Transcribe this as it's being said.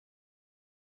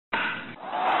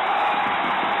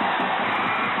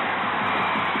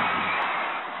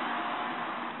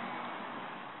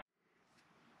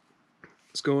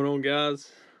What's going on,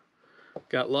 guys?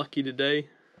 Got lucky today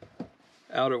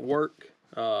out at work,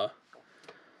 going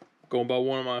by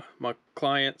one of my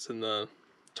clients, and the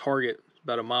Target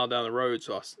about a mile down the road,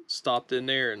 so I stopped in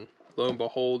there, and lo and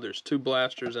behold, there's 2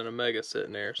 blasters and a Mega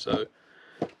sitting there. So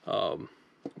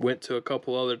went to a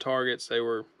couple other Targets. They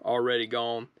were already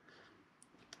gone.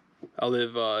 I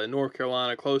live in North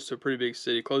Carolina, close to a pretty big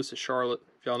city, close to Charlotte,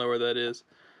 if y'all know where that is.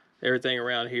 Everything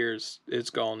around here it's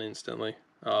gone instantly.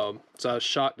 So I was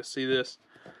shocked to see this.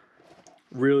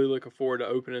 Really looking forward to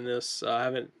opening this.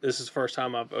 This is the first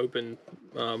time I've opened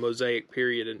Mosaic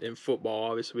period in football.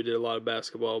 Obviously we did a lot of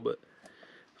basketball, but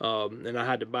and I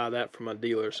had to buy that from my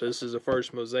dealer. So this is the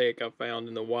first Mosaic I've found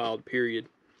in the wild period.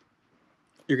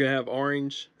 You're gonna have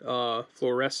orange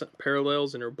fluorescent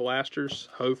parallels in her blasters.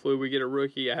 Hopefully we get a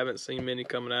rookie. I haven't seen many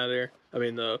coming out of there. I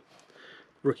mean the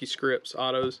rookie scripts,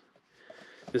 autos.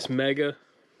 This Mega,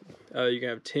 you can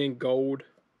have 10 gold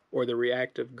or the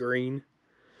reactive green.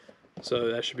 So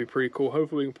that should be pretty cool.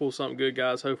 Hopefully we can pull something good,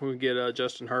 guys. Hopefully we get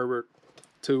Justin Herbert,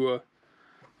 Tua,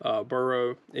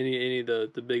 Burrow, any of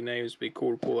the big names. Would be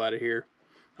cool to pull out of here.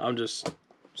 I'm just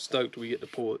stoked we get to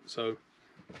pull it. So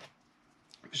if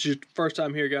it's your first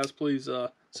time here, guys, please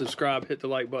subscribe, hit the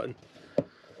like button.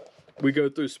 We go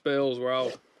through spells where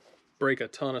I'll break a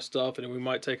ton of stuff, and then we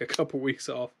might take a couple weeks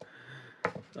off.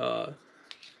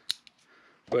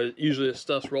 But usually the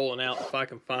stuff's rolling out. If I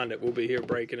can find it, we'll be here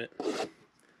breaking it.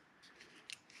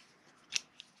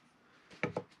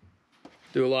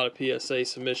 Do a lot of PSA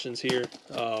submissions here.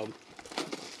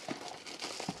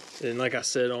 And like I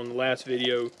said on the last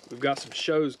video, we've got some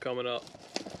shows coming up.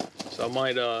 So I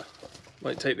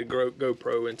might take the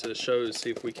GoPro into the shows,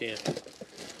 see if we can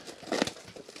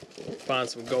find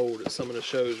some gold at some of the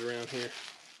shows around here.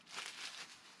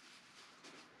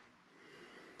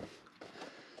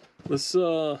 Let's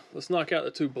knock out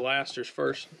the 2 blasters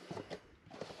first.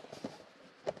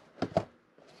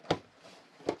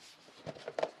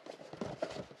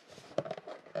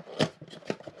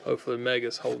 Hopefully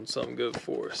Mega's holding something good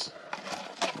for us.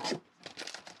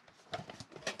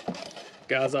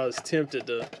 Guys, I was tempted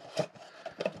to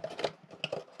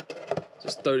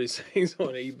just throw these things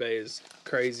on eBay, as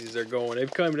crazy as they're going. They've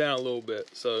come down a little bit.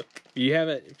 So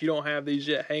if you don't have these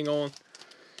yet, hang on.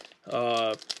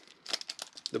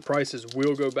 The prices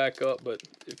will go back up, but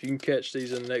if you can catch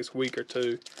these in the next week or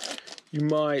 2, you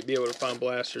might be able to find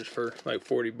blasters for like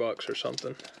 40 bucks or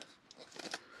something.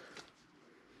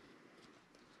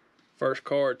 First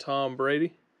card, Tom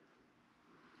Brady.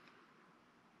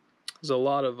 There's a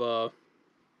lot of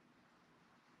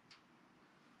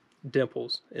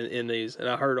dimples in these, and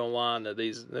I heard online that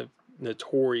these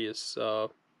notorious,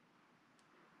 not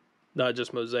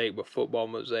just Mosaic, but football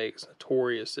Mosaics,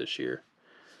 notorious this year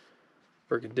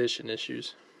for condition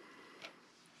issues.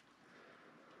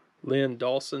 Lynn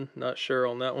Dawson, not sure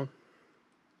on that one.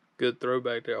 Good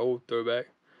throwback there, old throwback.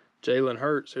 Jalen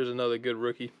Hurts, here's another good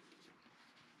rookie.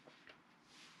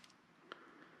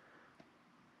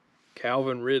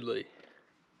 Calvin Ridley.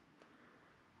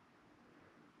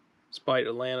 Despite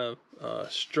Atlanta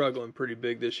struggling pretty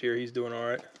big this year, he's doing all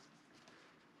right.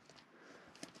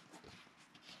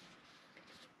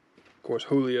 Of course,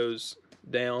 Julio's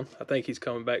down. I think he's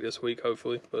coming back this week,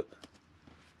 hopefully. But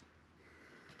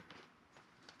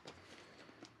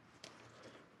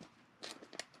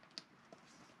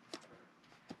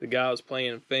the guy I was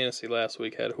playing in fantasy last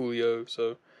week had Julio,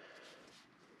 so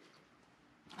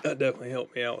that definitely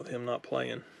helped me out with him not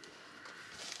playing.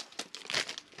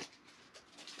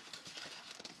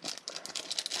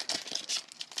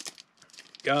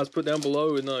 Guys, put down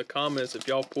below in the comments if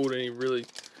y'all pulled any really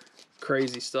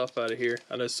crazy stuff out of here.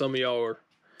 I know some of y'all are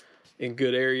in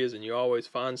good areas and you always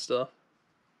find stuff.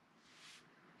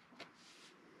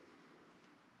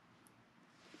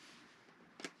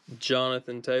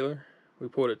 Jonathan Taylor. We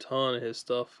pulled a ton of his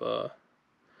stuff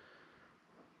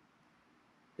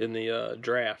in the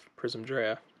draft, Prism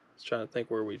draft. I was trying to think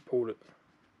where we pulled it.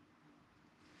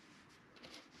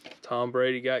 Tom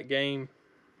Brady got game.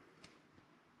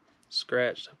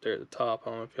 Scratched up there at the top. I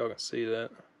don't know if y'all can see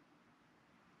that.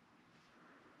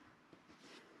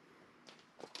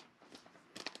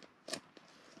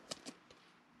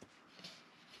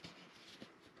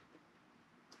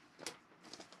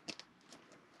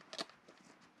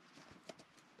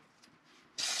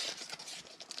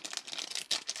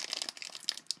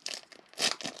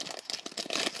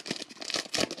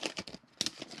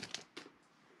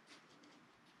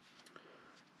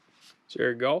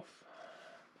 Jared Goff,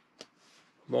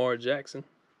 Lamar Jackson,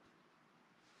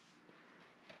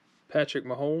 Patrick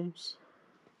Mahomes,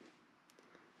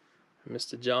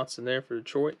 Mr. Johnson there for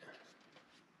Detroit.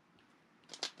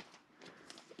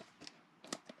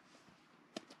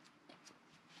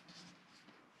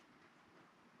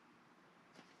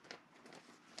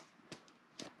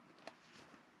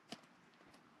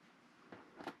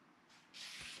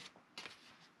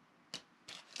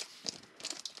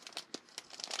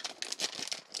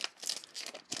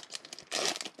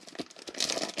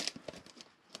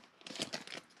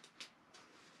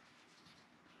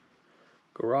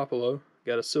 Garoppolo.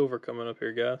 Got a silver coming up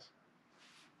here, guys.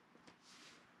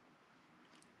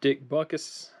 Dick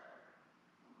Buckus.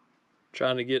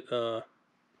 Trying to get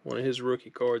one of his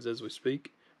rookie cards as we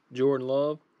speak. Jordan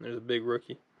Love. There's a big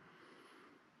rookie.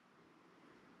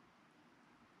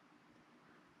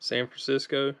 San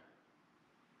Francisco. Is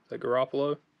that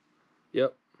Garoppolo?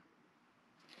 Yep.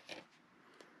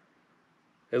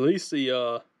 At least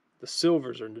the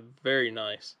silvers are very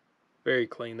nice. Very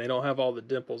clean. They don't have all the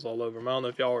dimples all over them. I don't know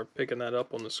if y'all are picking that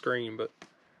up on the screen, but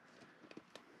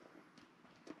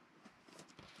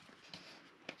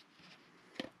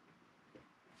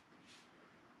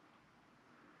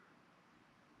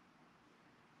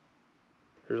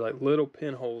there's like little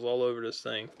pinholes all over this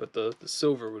thing, but the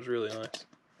silver was really nice.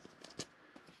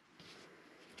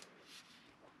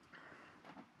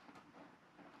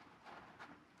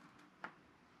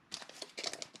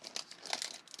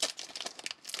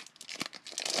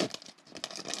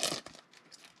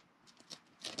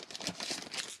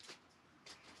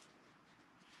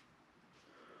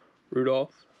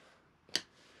 Rudolph,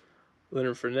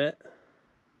 Leonard Fournette,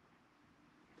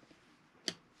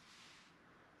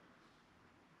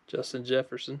 Justin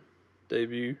Jefferson,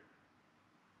 debut,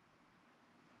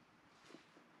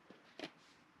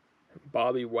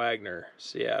 Bobby Wagner,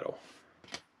 Seattle.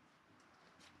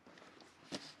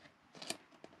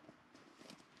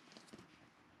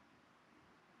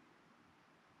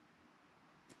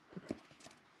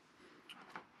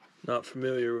 Not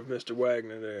familiar with Mr.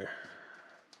 Wagner there.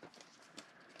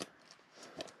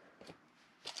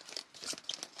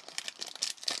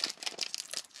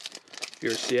 If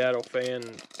you're a Seattle fan,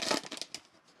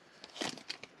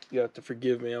 you have to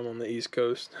forgive me. I'm on the East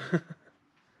Coast.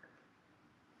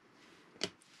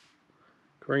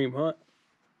 Kareem Hunt.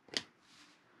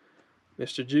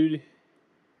 Mr. Judy.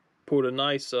 Pulled a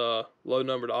nice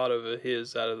low-numbered auto of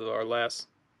his out of our last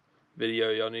video.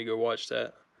 Y'all need to go watch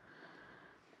that.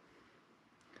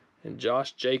 And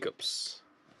Josh Jacobs.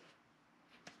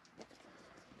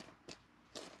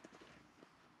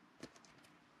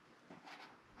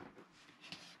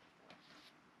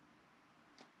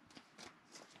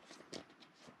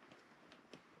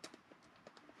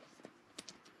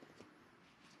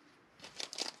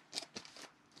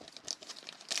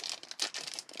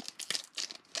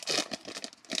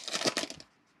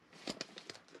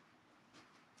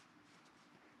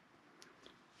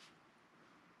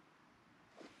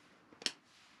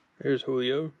 Here's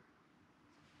Julio.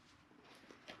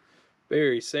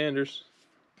 Barry Sanders.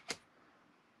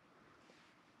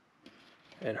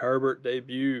 And Herbert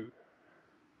debut.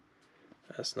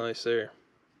 That's nice there.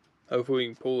 Hopefully we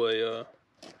can pull a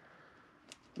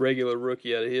regular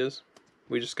rookie out of his.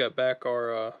 We just got back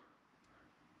our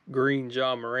green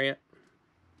John Morant.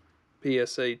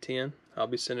 PSA 10. I'll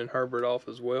be sending Herbert off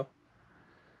as well.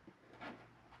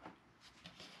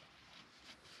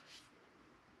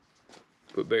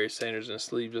 Put Barry Sanders in a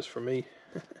sleeve just for me.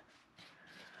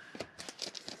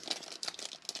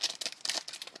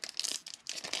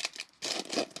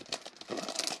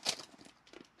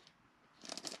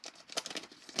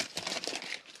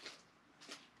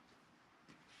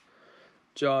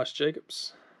 Josh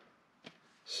Jacobs.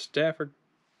 Stafford.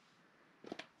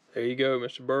 There you go,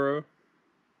 Mr. Burrow.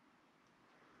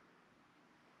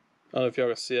 I don't know if y'all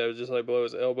can see that, just like below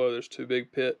his elbow, there's two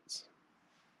big pits.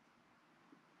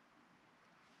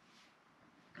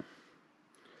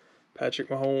 Patrick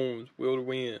Mahomes, will to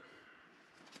win.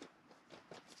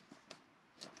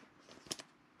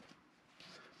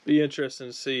 Be interesting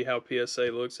to see how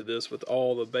PSA looks at this with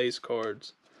all the base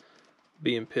cards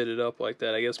being pitted up like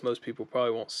that. I guess most people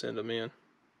probably won't send them in,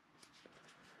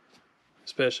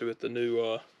 especially with the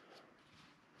new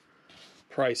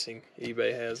pricing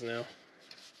eBay has now.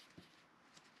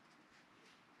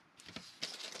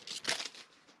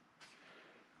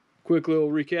 Quick little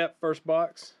recap. First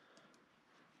box.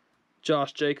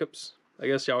 Josh Jacobs. I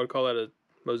guess y'all would call that a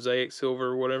Mosaic silver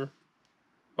or whatever.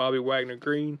 Bobby Wagner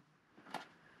green.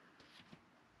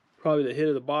 Probably the hit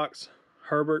of the box.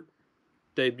 Herbert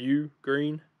debut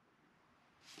green.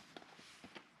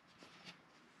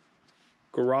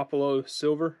 Garoppolo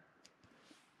silver.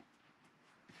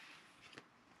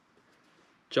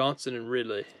 Johnson and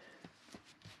Ridley.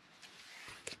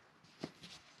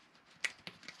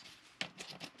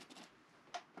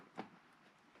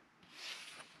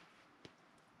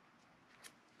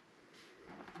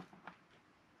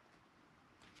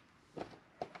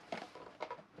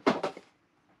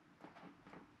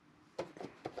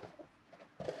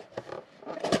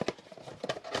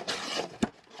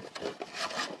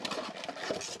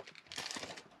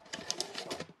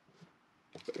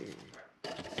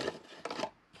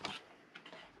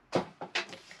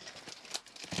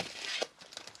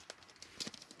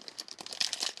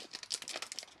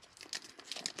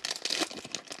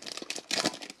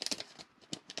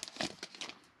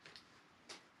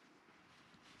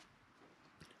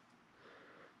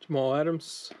 Jamal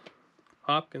Adams,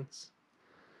 Hopkins,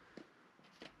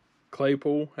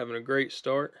 Claypool having a great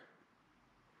start.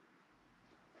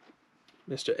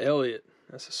 Mr. Elliott,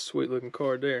 that's a sweet looking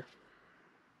card there.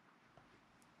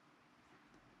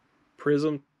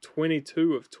 Prism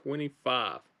 22 of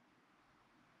 25.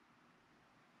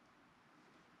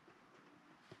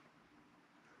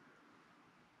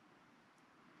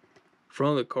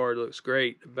 Front of the card looks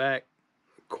great. The back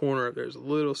corner, there's a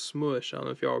little smush. I don't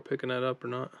know if y'all are picking that up or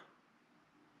not.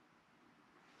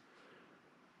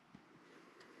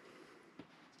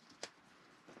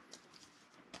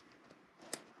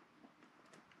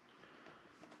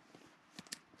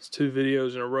 It's 2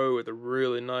 videos in a row with a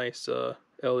really nice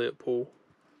Elliott pull.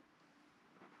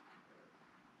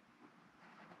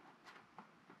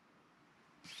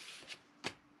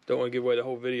 Don't want to give away the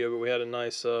whole video, but we had a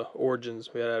nice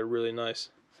Origins. We had a really nice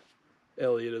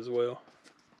Elliott as well.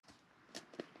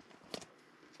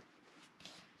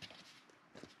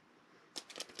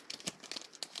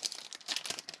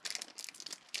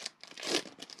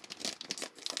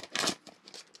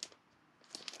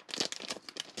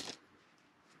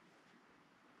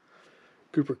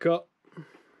 Cooper Kupp,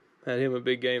 had him a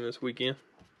big game this weekend.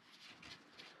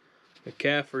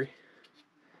 McCaffrey,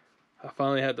 I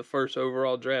finally had the first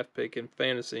overall draft pick in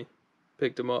fantasy.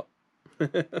 Picked him up.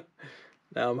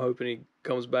 Now I'm hoping he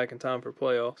comes back in time for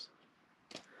playoffs.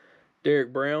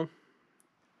 Derrick Brown,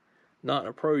 not in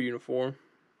a pro uniform.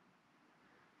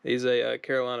 He's a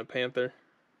Carolina Panther.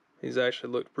 He's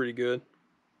actually looked pretty good.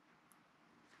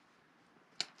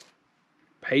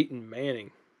 Peyton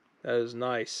Manning, that is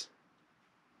nice.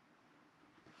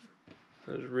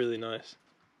 That was really nice.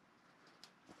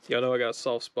 Y'all know I got a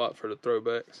soft spot for the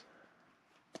throwbacks.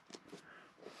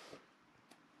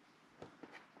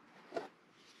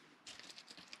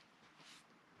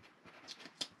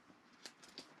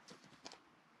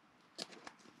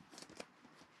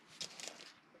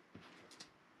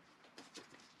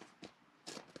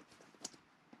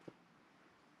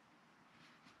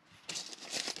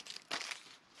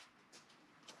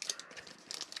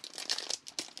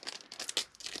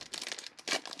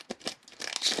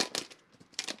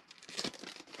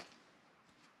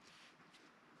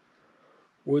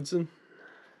 Woodson.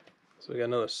 So we got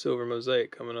another silver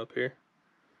mosaic coming up here.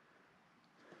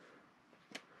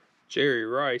 Jerry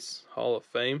Rice, Hall of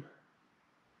Fame.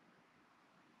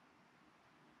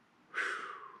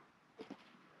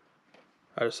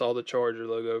 I just saw the Charger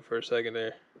logo for a second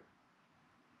there.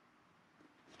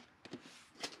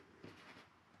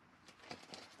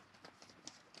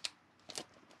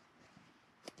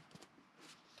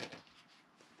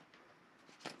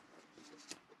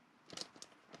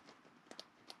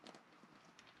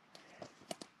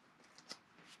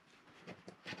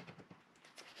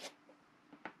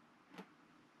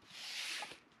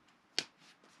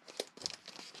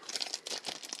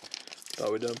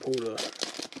 Thought we done pulled a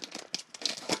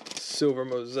silver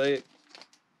mosaic.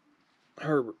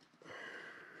 Herbert.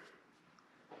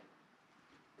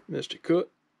 Mr.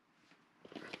 Cook.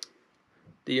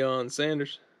 Deion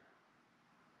Sanders.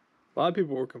 A lot of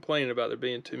people were complaining about there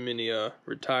being too many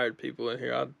retired people in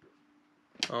here. I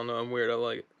don't know, I'm weird, I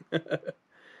like it.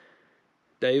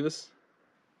 Davis.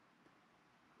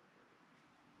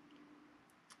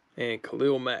 And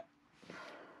Khalil Mack.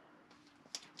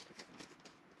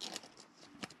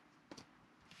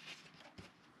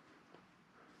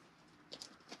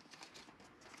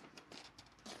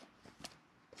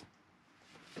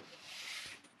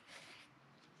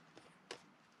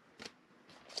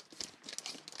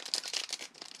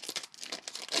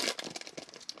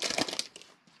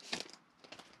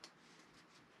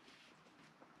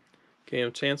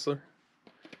 Cam Chancellor,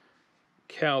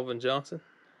 Calvin Johnson,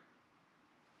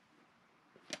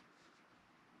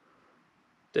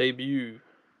 debut,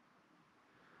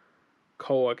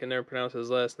 Cole, I can never pronounce his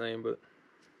last name, but,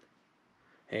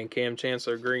 and Cam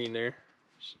Chancellor green there.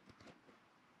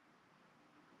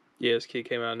 Yeah, this kid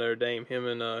came out of Notre Dame, him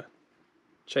and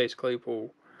Chase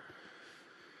Claypool.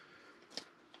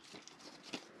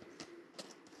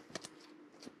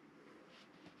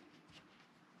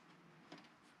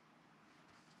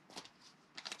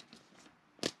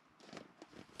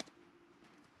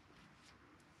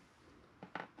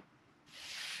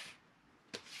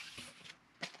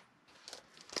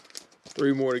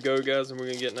 Three more to go, guys, and we're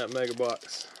going to get in that mega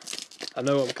box. I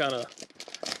know I'm kind of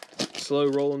slow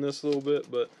rolling this a little bit,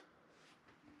 but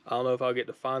I don't know if I'll get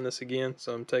to find this again,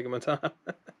 so I'm taking my time.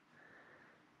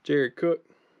 Jared Cook.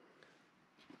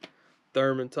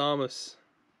 Thurman Thomas.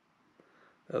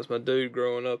 That was my dude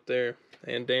growing up there.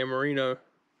 And Dan Marino.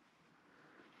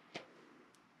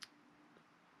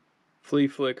 Flea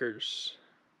Flickers.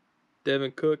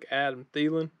 Devin Cook, Adam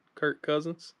Thielen, Kirk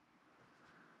Cousins.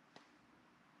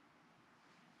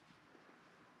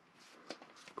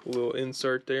 Cool little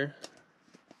insert there.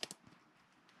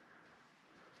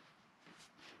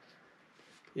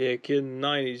 Yeah, kid in the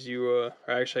 90s, or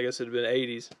actually I guess it'd have been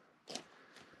 80s.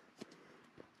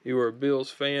 You were a Bills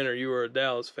fan or you were a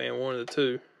Dallas fan, one of the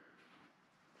two.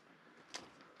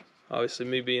 Obviously,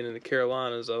 me being in the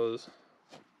Carolinas, I was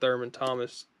Thurman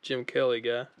Thomas, Jim Kelly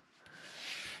guy.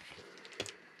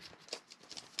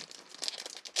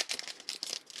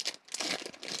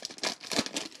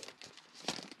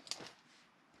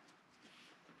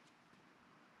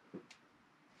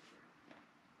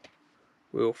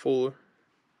 Will Fuller.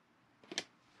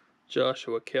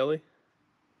 Joshua Kelly.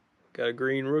 Got a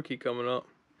green rookie coming up.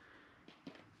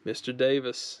 Mr.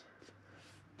 Davis.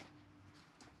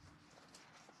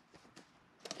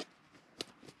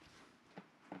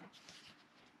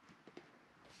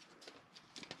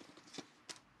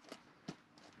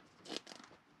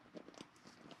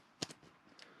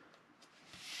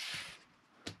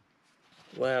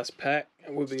 Last pack.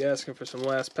 We'll be asking for some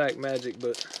last pack magic,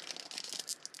 but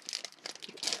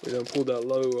we done pulled that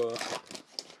low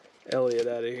Elliott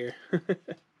out of here.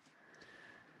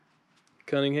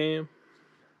 Cunningham.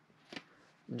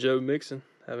 Joe Mixon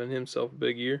having himself a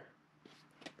big year.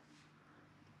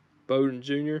 Bowden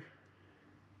Jr.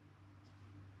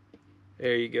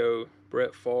 There you go.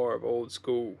 Brett Favre, old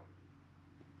school.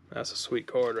 That's a sweet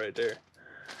card right there.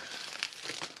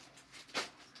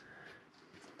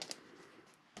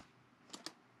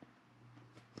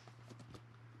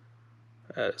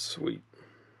 That is sweet.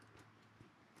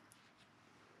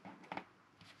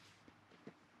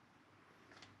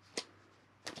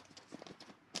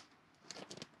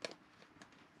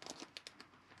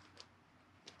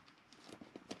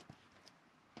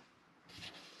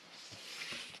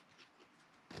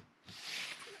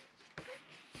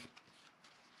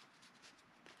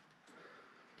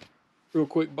 Real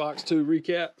quick box 2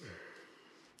 recap.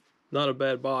 Not a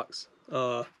bad box.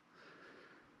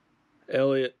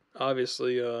 Elliott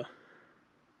obviously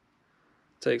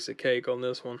takes a cake on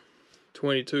this one.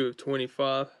 22 of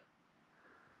 25.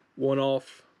 One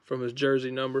off from his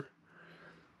jersey number.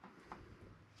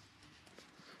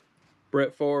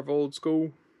 Brett Favre, old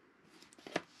school.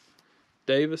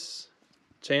 Davis,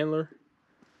 Chandler,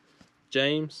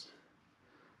 James,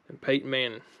 and Peyton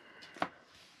Manning.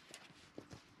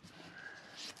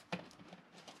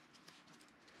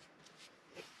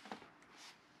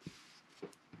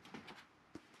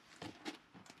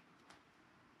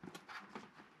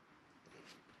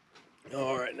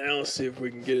 Alright, now let's see if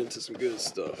we can get into some good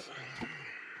stuff.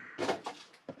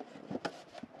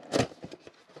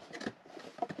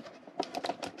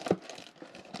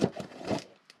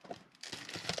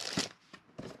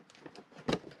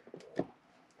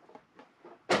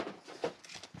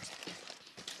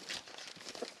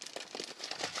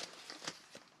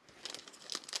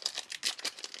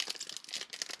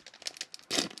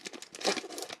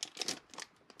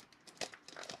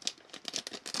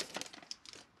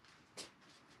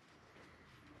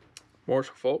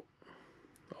 Marshall Falk.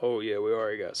 Oh yeah, we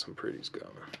already got some pretties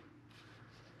coming.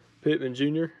 Pittman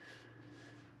Jr.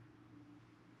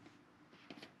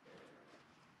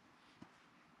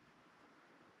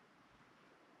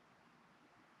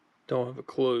 Don't have a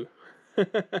clue.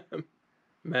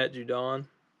 Matt Judon.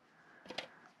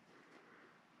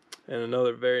 And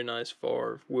another very nice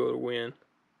Favre, will to win.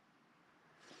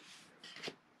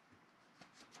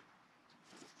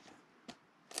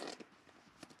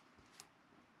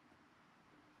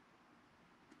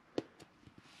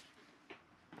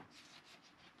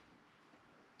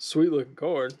 Sweet looking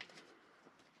card.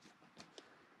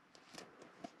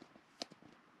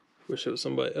 Wish it was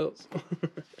somebody else.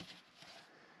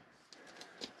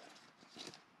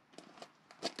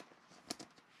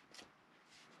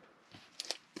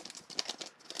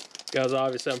 Guys,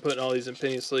 obviously I'm putting all these in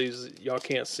penny sleeves. Y'all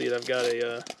can't see it. I've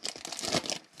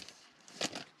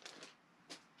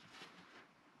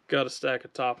got a stack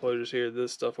of top loaders here.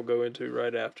 This stuff will go into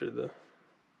right after the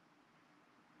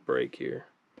break here.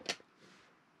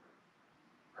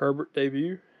 Herbert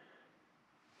debut.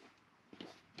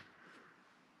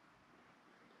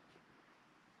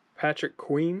 Patrick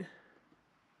Queen.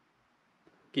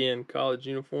 Again, college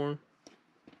uniform.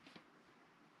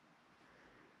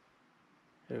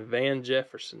 And Van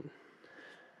Jefferson.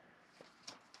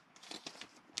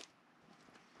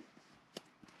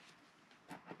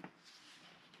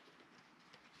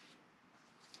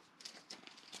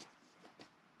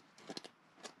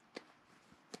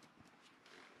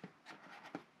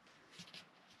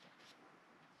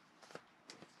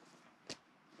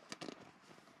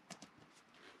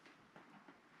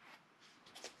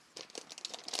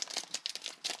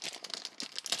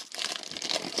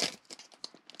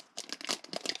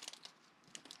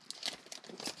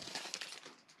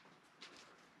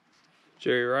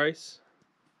 Jerry Rice.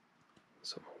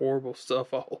 Some horrible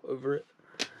stuff all over it.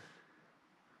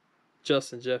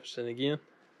 Justin Jefferson again.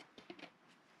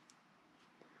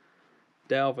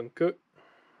 Dalvin Cook.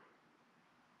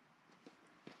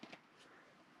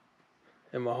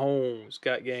 And Mahomes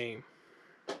got game.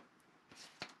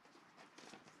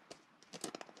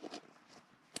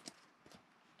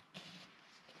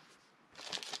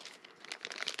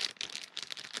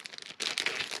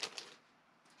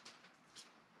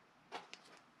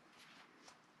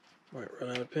 Might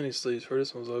run out of penny sleeves for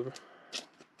this one's over.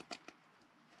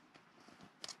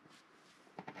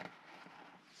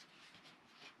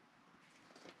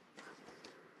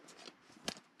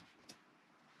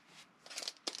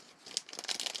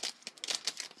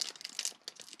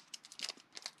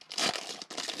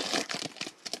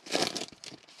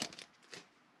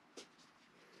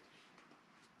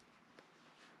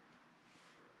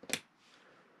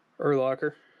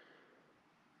 Urlacher.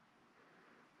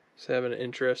 He's having an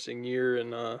interesting year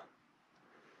in the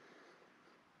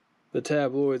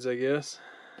tabloids, I guess.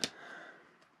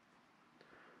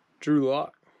 Drew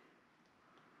Lock.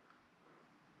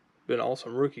 Been an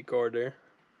awesome rookie card there.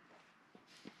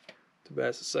 Too bad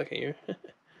it's the second year.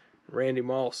 Randy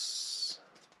Moss.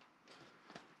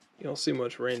 You don't see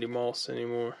much Randy Moss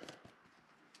anymore.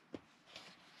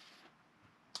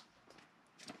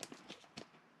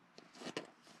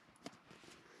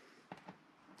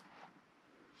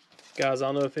 Guys, I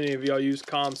don't know if any of y'all use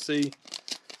ComC.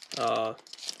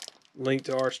 Link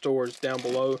to our store is down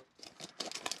below.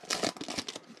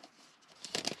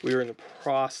 We are in the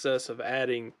process of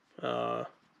adding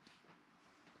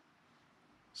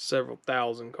several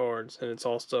thousand cards, and it's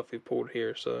all stuff we pulled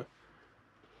here. So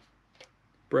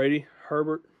Brady,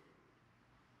 Herbert,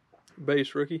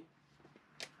 base rookie.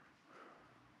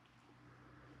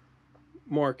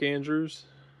 Mark Andrews.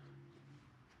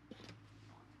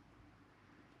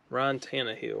 Ryan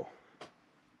Tannehill.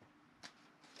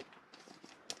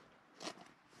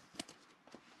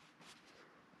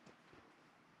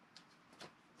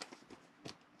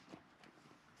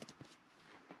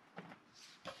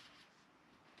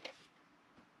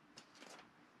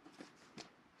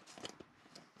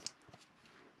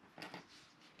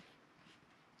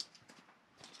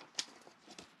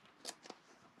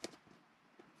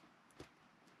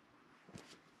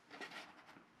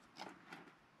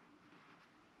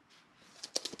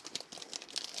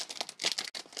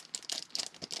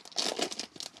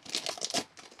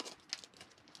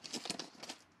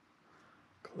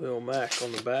 Lil Mac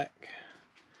on the back.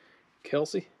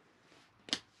 Kelsey.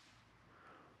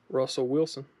 Russell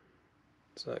Wilson.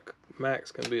 So that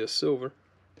Mac's going to be a silver.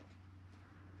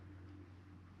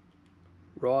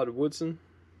 Rod Woodson.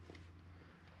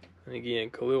 And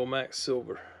again, Khalil Mack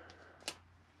silver.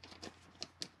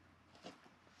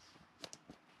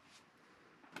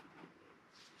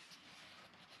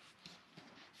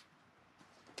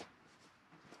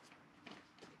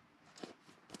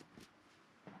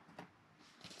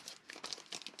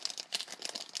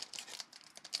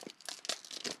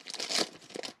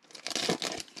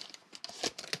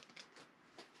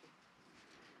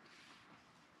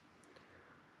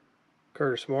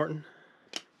 Curtis Martin,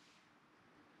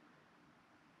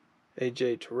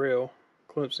 AJ Terrell,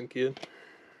 Clemson kid,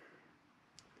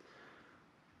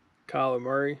 Kyler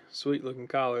Murray, sweet looking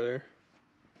collar there,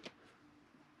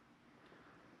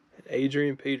 and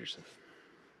Adrian Peterson.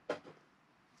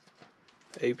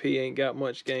 AP ain't got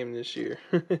much game this year.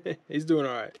 He's doing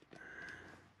all right.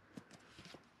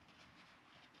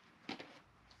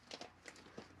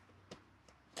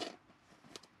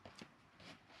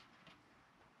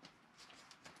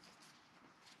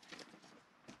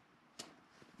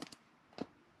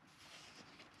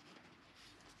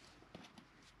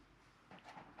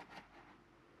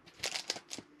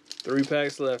 Three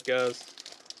packs left, guys.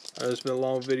 I know it's been a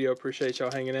long video. Appreciate y'all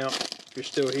hanging out. If you're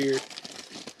still here,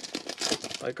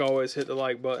 like always, hit the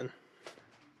like button.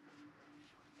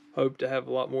 Hope to have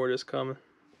a lot more of this coming.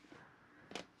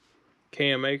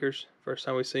 Cam Akers, first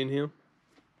time we've seen him.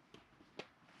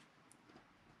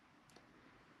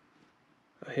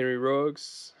 Henry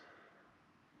Ruggs.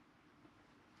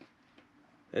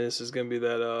 And this is going to be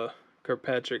that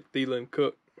Kirkpatrick Thielen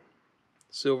Cook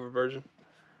silver version.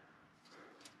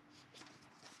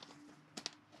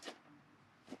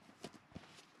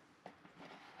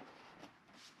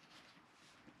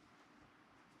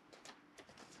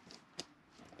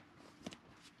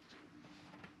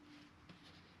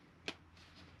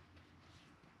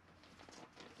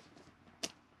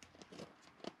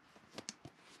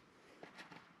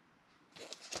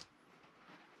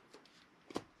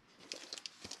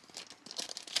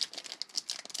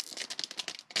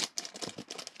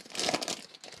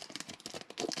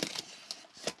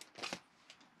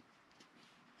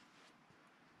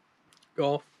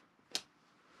 Golf.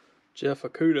 Jeff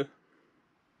Okuda.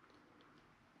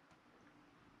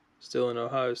 Still in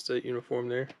Ohio State uniform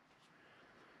there.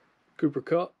 Cooper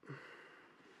Kupp.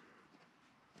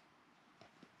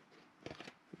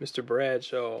 Mr.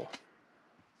 Bradshaw.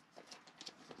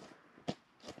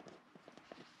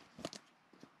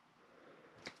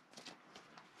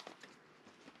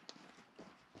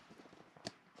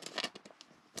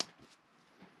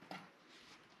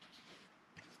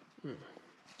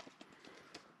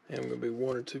 I'm going to be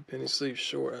 1 or 2 penny sleeves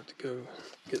short. I have to go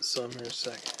get some here in a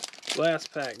second.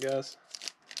 Last pack, guys.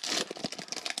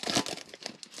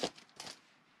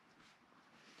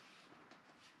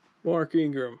 Mark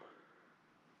Ingram.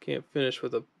 Can't finish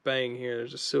with a bang here.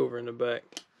 There's a silver in the back.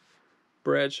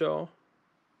 Bradshaw.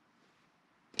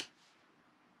 I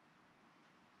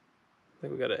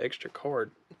think we got an extra card.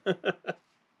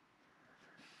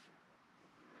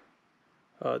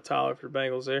 Tyler for the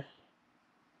Bengals there.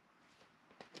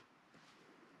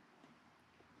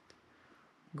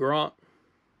 Gronk,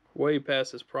 way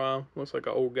past his prime. Looks like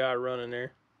an old guy running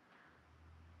there.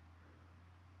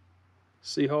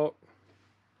 Seahawk,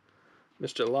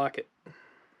 Mr. Lockett.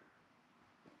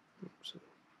 Oops.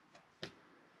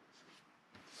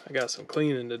 I got some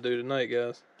cleaning to do tonight,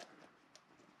 guys.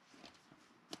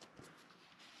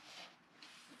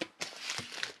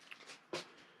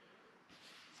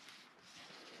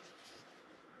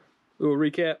 Little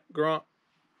recap, Gronk.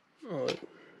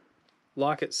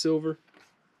 Lockett silver.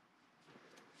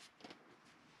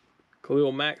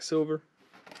 Khalil Mack silver.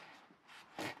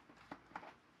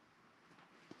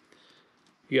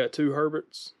 You got 2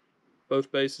 Herberts,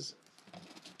 both bases.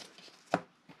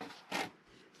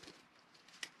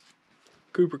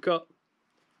 Cooper Kupp,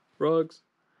 Ruggs.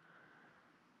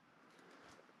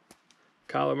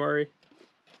 Kyler Murray,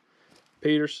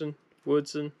 Peterson,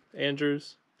 Woodson,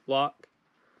 Andrews, Locke,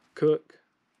 Cook,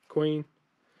 Queen,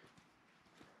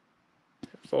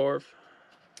 Favre.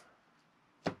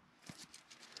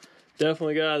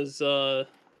 Definitely, guys, 2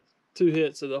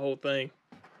 hits of the whole thing.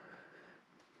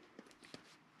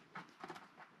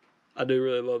 I do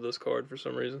really love this card for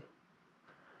some reason.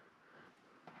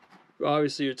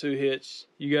 Obviously, your 2 hits.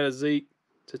 You got a Zeke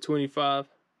to 25.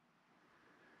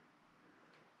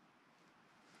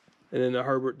 And then the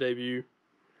Herbert debut.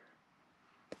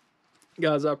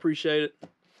 Guys, I appreciate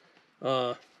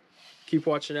it. Keep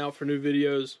watching out for new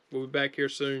videos. We'll be back here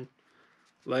soon.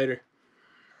 Later.